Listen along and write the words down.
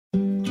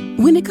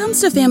When it comes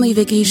to family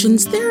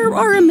vacations, there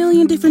are a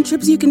million different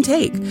trips you can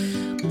take.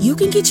 You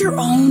can get your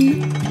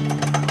own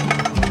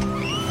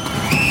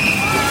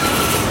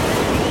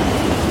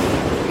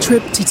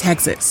trip to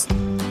Texas.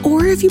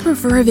 Or if you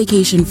prefer a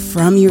vacation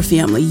from your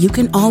family, you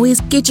can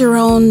always get your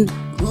own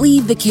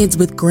leave the kids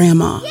with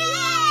grandma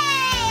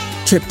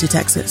trip to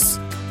Texas.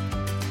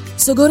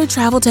 So go to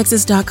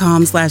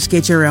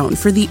traveltexas.com/get your own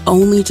for the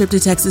only trip to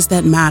Texas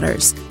that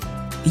matters.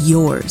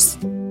 Yours.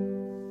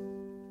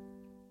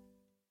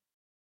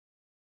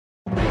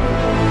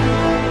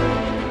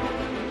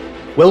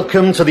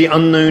 Welcome to the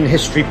Unknown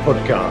History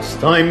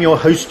Podcast. I'm your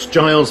host,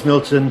 Giles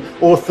Milton,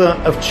 author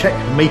of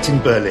Checkmate in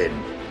Berlin.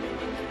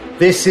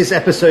 This is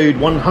episode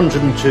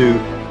 102,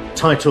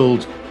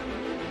 titled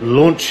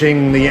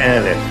Launching the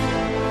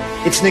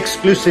Airlift. It's an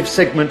exclusive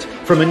segment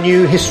from a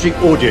new history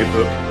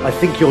audiobook I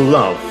think you'll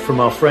love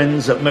from our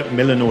friends at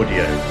Macmillan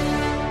Audio.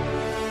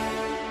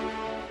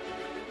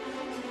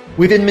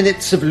 Within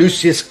minutes of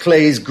Lucius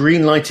Clay's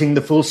greenlighting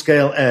the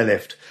full-scale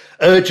airlift,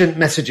 urgent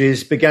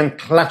messages began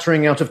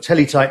clattering out of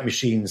teletype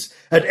machines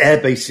at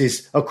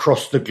airbases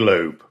across the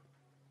globe.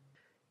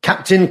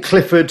 Captain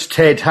Clifford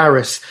Ted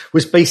Harris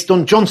was based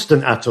on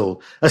Johnston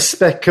Atoll, a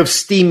speck of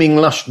steaming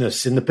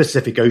lushness in the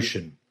Pacific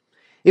Ocean.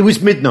 It was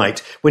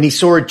midnight when he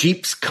saw a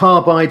jeep's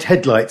carbide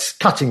headlights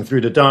cutting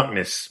through the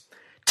darkness.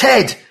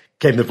 "Ted,"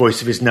 came the voice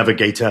of his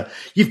navigator,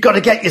 "you've got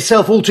to get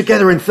yourself all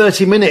together in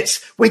 30 minutes.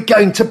 We're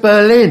going to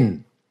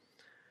Berlin."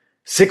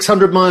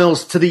 600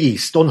 miles to the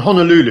east, on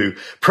Honolulu,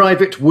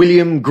 Private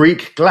William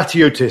Greek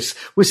Glatiotis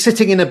was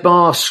sitting in a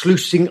bar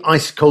sluicing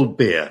ice-cold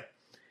beer.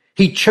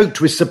 He choked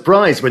with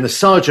surprise when the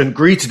sergeant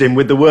greeted him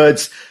with the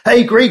words,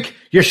 "Hey, Greek,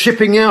 you're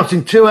shipping out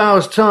in 2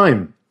 hours'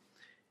 time."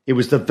 It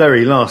was the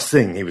very last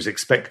thing he was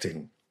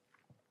expecting.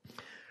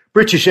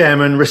 British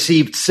airmen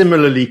received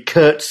similarly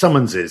curt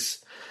summonses.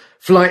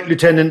 Flight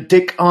Lieutenant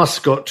Dick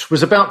Arscott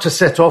was about to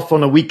set off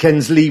on a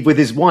weekend's leave with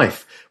his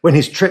wife when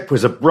his trip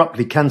was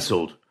abruptly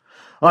cancelled.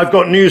 "I've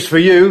got news for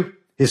you,"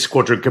 his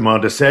squadron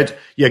commander said.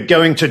 "You're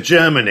going to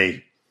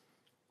Germany."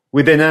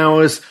 Within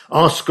hours,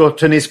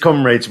 Arscott and his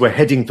comrades were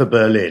heading for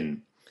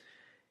Berlin.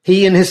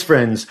 He and his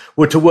friends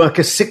were to work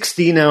a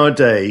 16-hour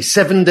day,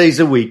 7 days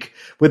a week,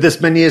 with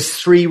as many as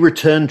 3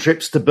 return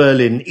trips to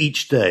Berlin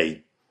each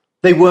day.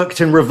 They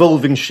worked in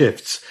revolving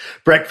shifts.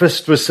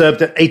 Breakfast was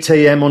served at 8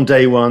 a.m. on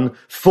day 1,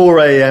 4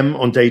 a.m.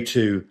 on day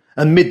 2,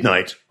 and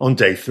midnight on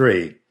day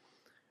 3.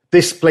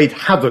 This played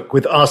havoc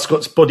with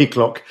Arscott's body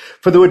clock,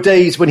 for there were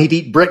days when he'd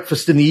eat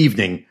breakfast in the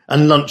evening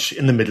and lunch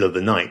in the middle of the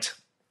night.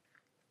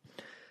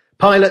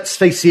 Pilots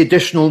faced the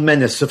additional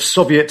menace of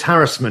Soviet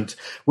harassment,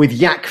 with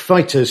Yak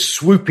fighters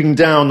swooping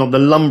down on the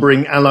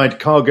lumbering Allied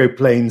cargo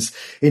planes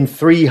in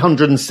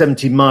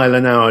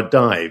 370-mile-an-hour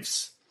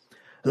dives.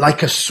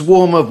 "Like a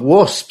swarm of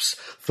wasps,"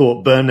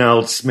 thought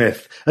Bernald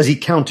Smith, as he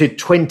counted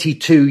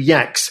 22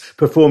 Yaks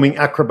performing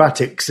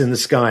acrobatics in the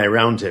sky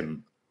around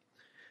him.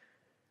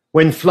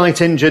 When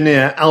flight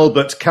engineer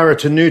Albert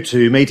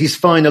Karatanutu made his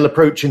final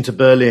approach into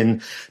Berlin,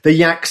 the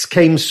Yaks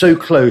came so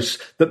close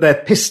that their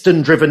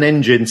piston-driven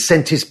engine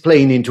sent his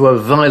plane into a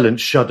violent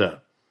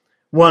shudder.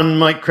 1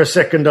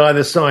 microsecond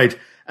either side,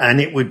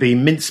 and it would be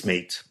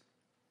mincemeat.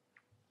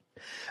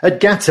 At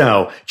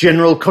Gatow,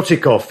 General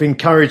Kotikov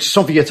encouraged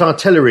Soviet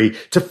artillery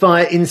to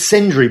fire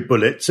incendiary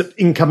bullets at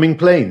incoming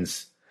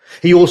planes.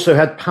 He also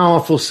had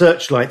powerful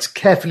searchlights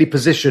carefully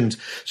positioned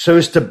so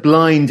as to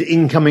blind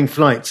incoming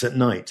flights at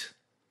night.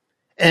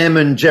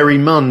 Airman Jerry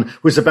Munn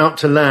was about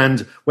to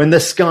land when the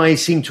sky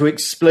seemed to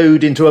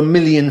explode into a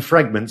million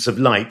fragments of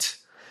light.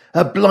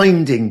 A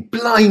blinding,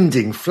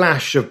 blinding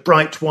flash of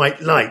bright white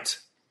light.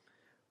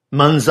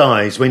 Munn's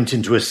eyes went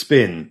into a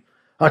spin.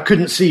 "I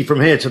couldn't see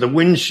from here to the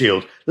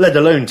windshield, let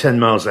alone 10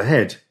 miles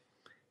ahead."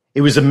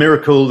 It was a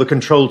miracle the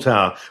control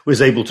tower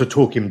was able to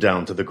talk him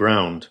down to the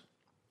ground.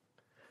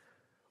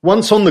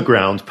 Once on the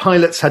ground,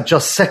 pilots had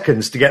just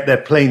seconds to get their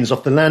planes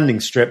off the landing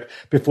strip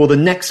before the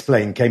next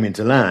plane came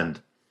into land.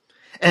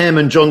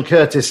 Airman John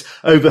Curtis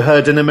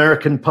overheard an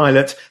American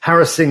pilot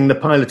harassing the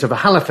pilot of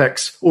a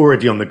Halifax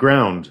already on the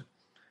ground.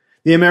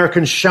 The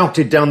American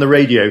shouted down the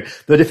radio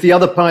that if the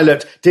other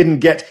pilot didn't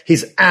get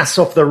his ass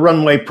off the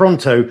runway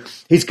pronto,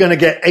 he's going to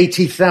get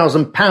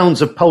 80,000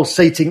 pounds of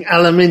pulsating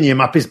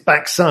aluminium up his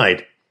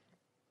backside.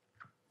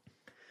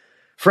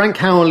 Frank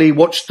Howley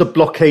watched the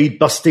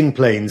blockade-busting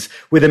planes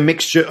with a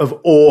mixture of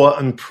awe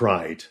and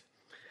pride.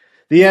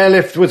 "The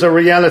airlift was a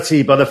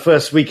reality by the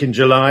first week in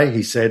July,"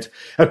 he said,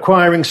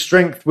 acquiring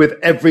strength with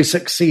every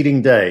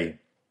succeeding day.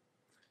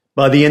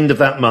 By the end of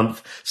that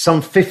month,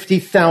 some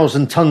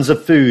 50,000 tons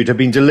of food had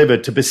been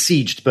delivered to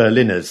besieged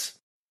Berliners.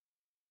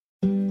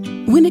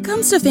 When it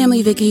comes to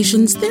family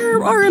vacations,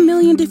 there are a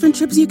million different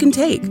trips you can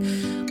take.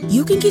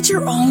 You can get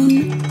your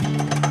own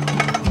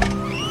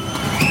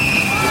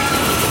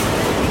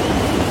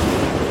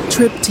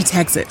trip to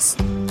Texas.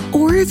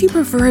 Or if you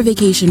prefer a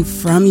vacation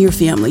from your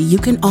family, you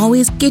can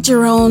always get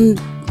your own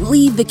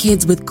leave the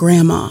kids with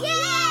grandma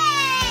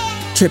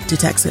trip to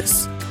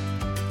Texas.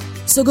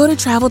 So go to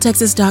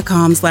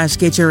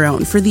traveltexas.com/get your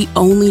own for the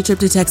only trip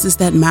to Texas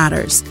that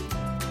matters.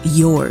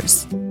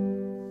 Yours.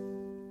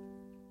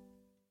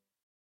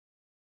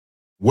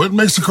 What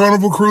makes a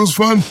Carnival cruise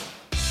fun?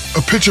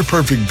 A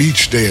picture-perfect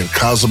beach day in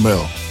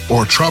Cozumel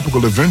or a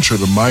tropical adventure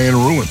to Mayan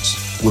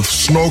ruins with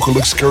snorkel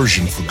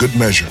excursion for good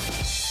measure.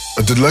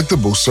 A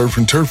delectable surf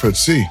and turf at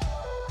sea,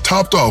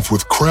 topped off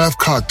with craft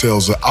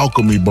cocktails at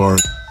Alchemy Bar.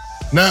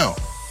 Now,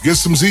 get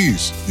some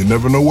Z's. You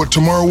never know what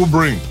tomorrow will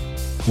bring.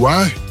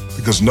 Why?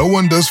 Because no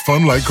one does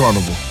fun like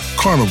Carnival.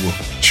 Carnival.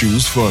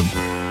 Choose fun.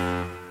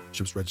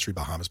 Ships Registry,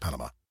 Bahamas,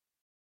 Panama.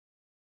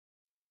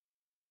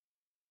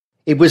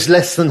 It was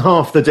less than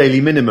half the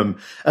daily minimum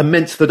and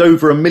meant that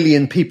over 1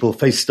 million people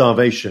faced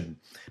starvation.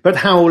 But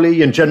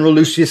Howley and General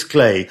Lucius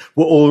Clay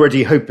were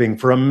already hoping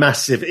for a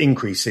massive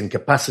increase in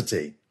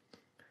capacity.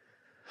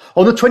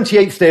 On the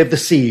 28th day of the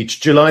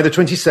siege, July the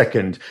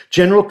 22nd,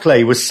 General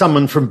Clay was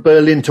summoned from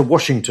Berlin to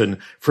Washington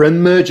for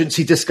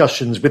emergency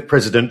discussions with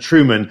President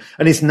Truman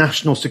and his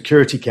National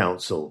Security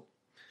Council.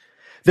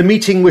 The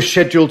meeting was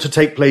scheduled to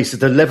take place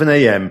at 11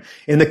 a.m.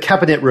 in the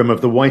Cabinet Room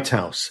of the White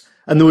House,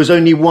 and there was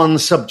only one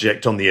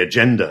subject on the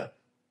agenda: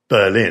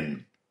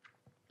 Berlin.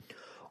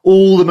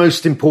 All the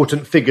most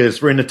important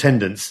figures were in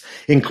attendance,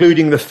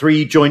 including the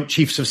 3 Joint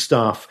Chiefs of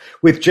Staff,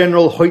 with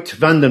General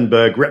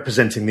Hoyt-Vandenberg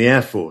representing the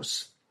Air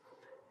Force.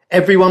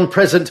 Everyone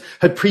present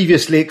had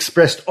previously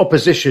expressed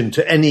opposition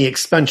to any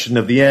expansion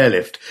of the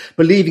airlift,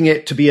 believing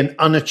it to be an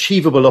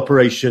unachievable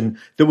operation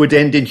that would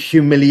end in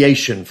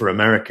humiliation for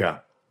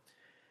America.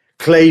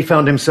 Clay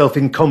found himself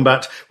in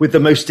combat with the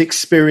most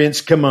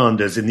experienced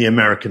commanders in the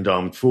American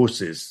armed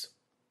forces.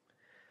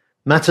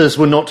 Matters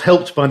were not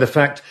helped by the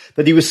fact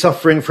that he was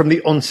suffering from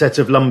the onset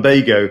of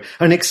lumbago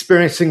and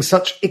experiencing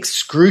such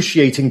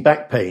excruciating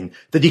back pain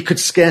that he could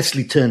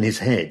scarcely turn his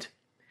head.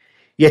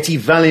 Yet he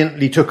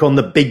valiantly took on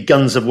the big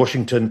guns of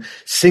Washington,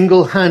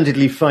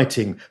 single-handedly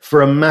fighting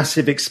for a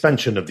massive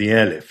expansion of the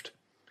airlift.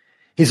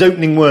 His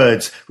opening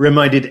words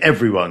reminded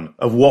everyone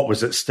of what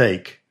was at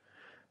stake.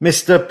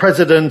 "Mr.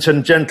 President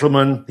and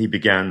gentlemen," he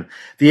began,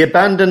 "the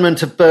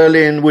abandonment of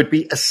Berlin would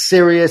be a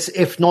serious,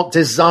 if not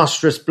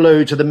disastrous,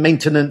 blow to the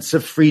maintenance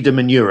of freedom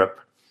in Europe."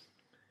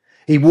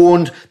 He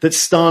warned that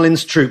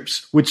Stalin's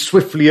troops would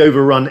swiftly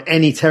overrun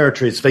any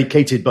territories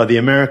vacated by the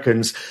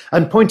Americans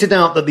and pointed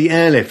out that the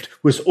airlift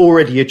was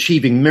already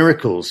achieving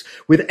miracles,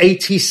 with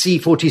 80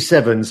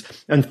 C-47s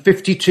and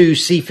 52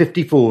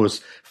 C-54s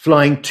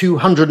flying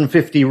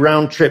 250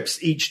 round trips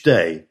each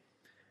day.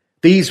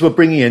 These were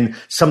bringing in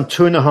some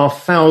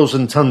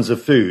 2,500 tons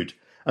of food,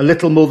 a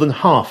little more than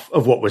half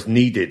of what was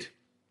needed.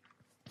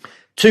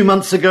 "2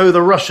 months ago,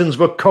 the Russians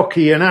were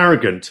cocky and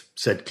arrogant,"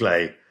 said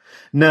Clay.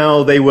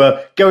 Now they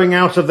were going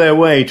out of their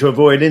way to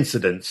avoid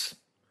incidents.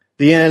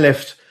 The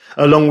airlift,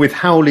 along with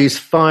Howley's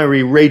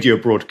fiery radio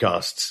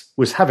broadcasts,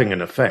 was having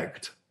an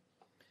effect.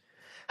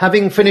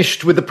 Having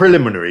finished with the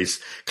preliminaries,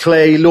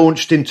 Clay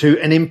launched into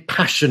an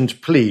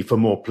impassioned plea for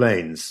more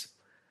planes.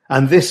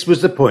 And this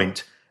was the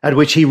point at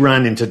which he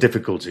ran into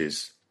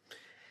difficulties.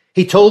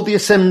 He told the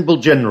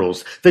assembled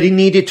generals that he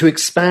needed to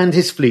expand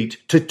his fleet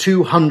to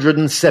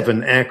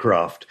 207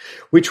 aircraft,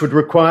 which would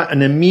require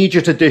an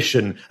immediate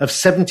addition of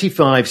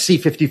 75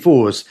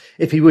 C-54s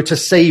if he were to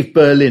save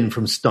Berlin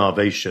from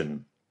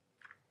starvation.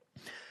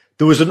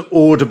 There was an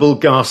audible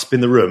gasp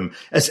in the room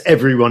as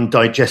everyone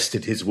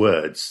digested his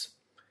words.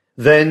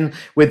 Then,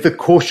 with the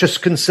cautious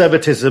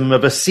conservatism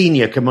of a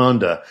senior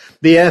commander,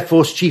 the Air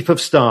Force Chief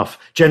of Staff,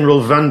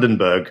 General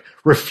Vandenberg,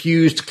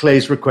 refused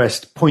Clay's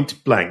request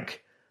point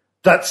blank.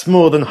 "That's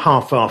more than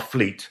half our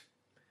fleet."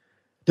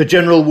 The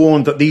general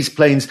warned that these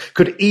planes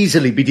could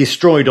easily be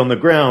destroyed on the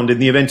ground in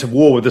the event of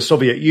war with the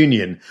Soviet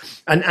Union,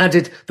 and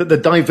added that the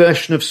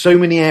diversion of so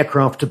many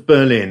aircraft to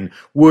Berlin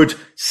would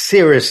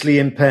seriously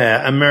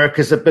impair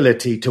America's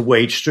ability to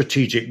wage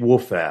strategic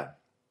warfare.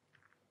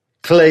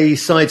 Clay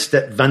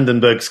sidestepped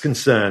Vandenberg's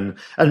concern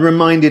and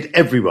reminded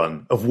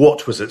everyone of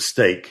what was at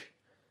stake.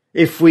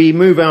 "If we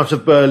move out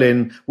of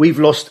Berlin, we've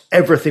lost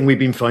everything we've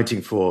been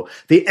fighting for.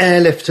 The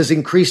airlift has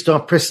increased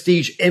our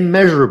prestige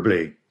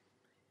immeasurably."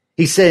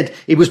 He said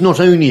it was not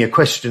only a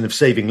question of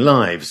saving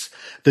lives.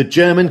 The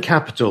German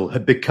capital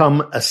had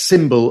become a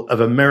symbol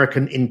of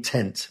American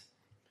intent.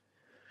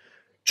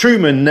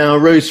 Truman now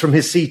rose from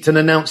his seat and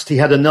announced he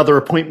had another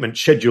appointment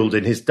scheduled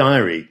in his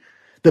diary.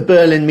 The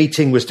Berlin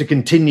meeting was to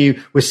continue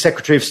with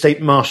Secretary of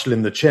State Marshall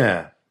in the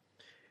chair.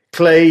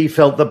 Clay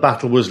felt the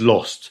battle was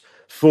lost,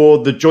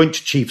 for the Joint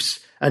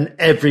Chiefs and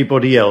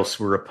everybody else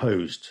were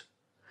opposed.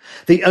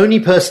 The only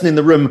person in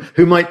the room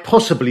who might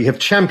possibly have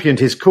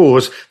championed his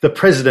cause, the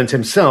President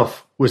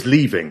himself, was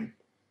leaving.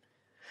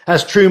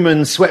 As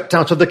Truman swept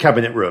out of the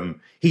cabinet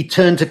room, he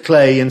turned to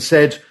Clay and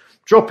said,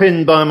 "Drop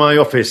in by my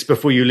office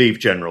before you leave,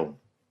 General."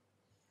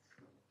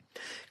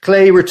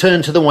 Clay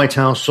returned to the White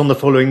House on the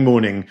following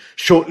morning,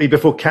 shortly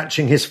before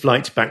catching his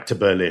flight back to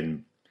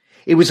Berlin.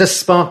 It was a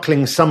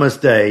sparkling summer's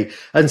day,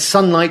 and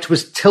sunlight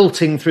was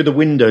tilting through the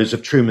windows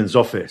of Truman's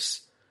office.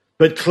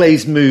 But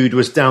Clay's mood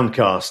was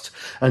downcast,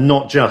 and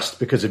not just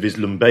because of his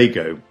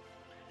lumbago.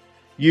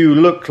 "You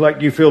look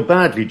like you feel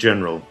badly,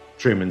 General,"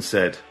 Truman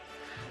said.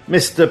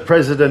 "Mr.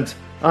 President,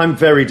 I'm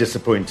very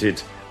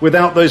disappointed.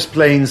 Without those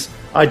planes,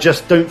 I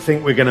just don't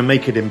think we're going to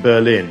make it in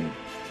Berlin."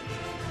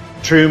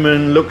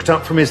 Truman looked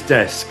up from his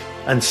desk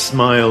and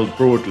smiled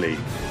broadly.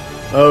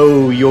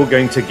 "Oh, you're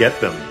going to get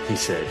them," he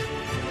said.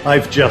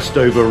 "I've just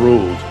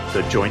overruled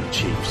the Joint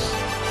Chiefs."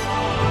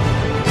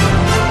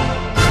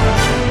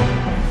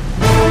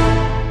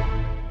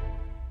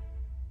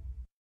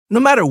 No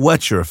matter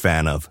what you're a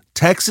fan of,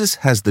 Texas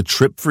has the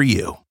trip for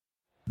you.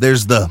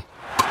 There's the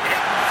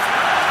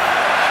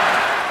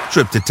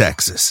trip to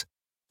Texas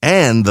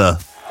and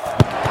the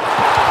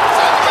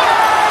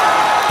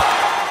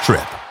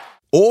trip.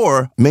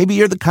 Or maybe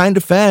you're the kind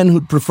of fan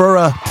who'd prefer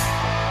a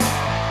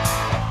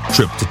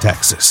trip to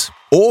Texas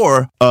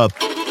or a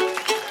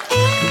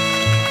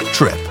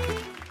trip.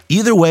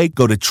 Either way,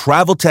 go to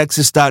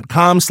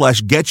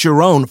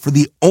traveltexas.com/getyourown for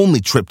the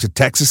only trip to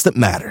Texas that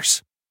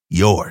matters.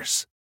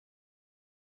 Yours.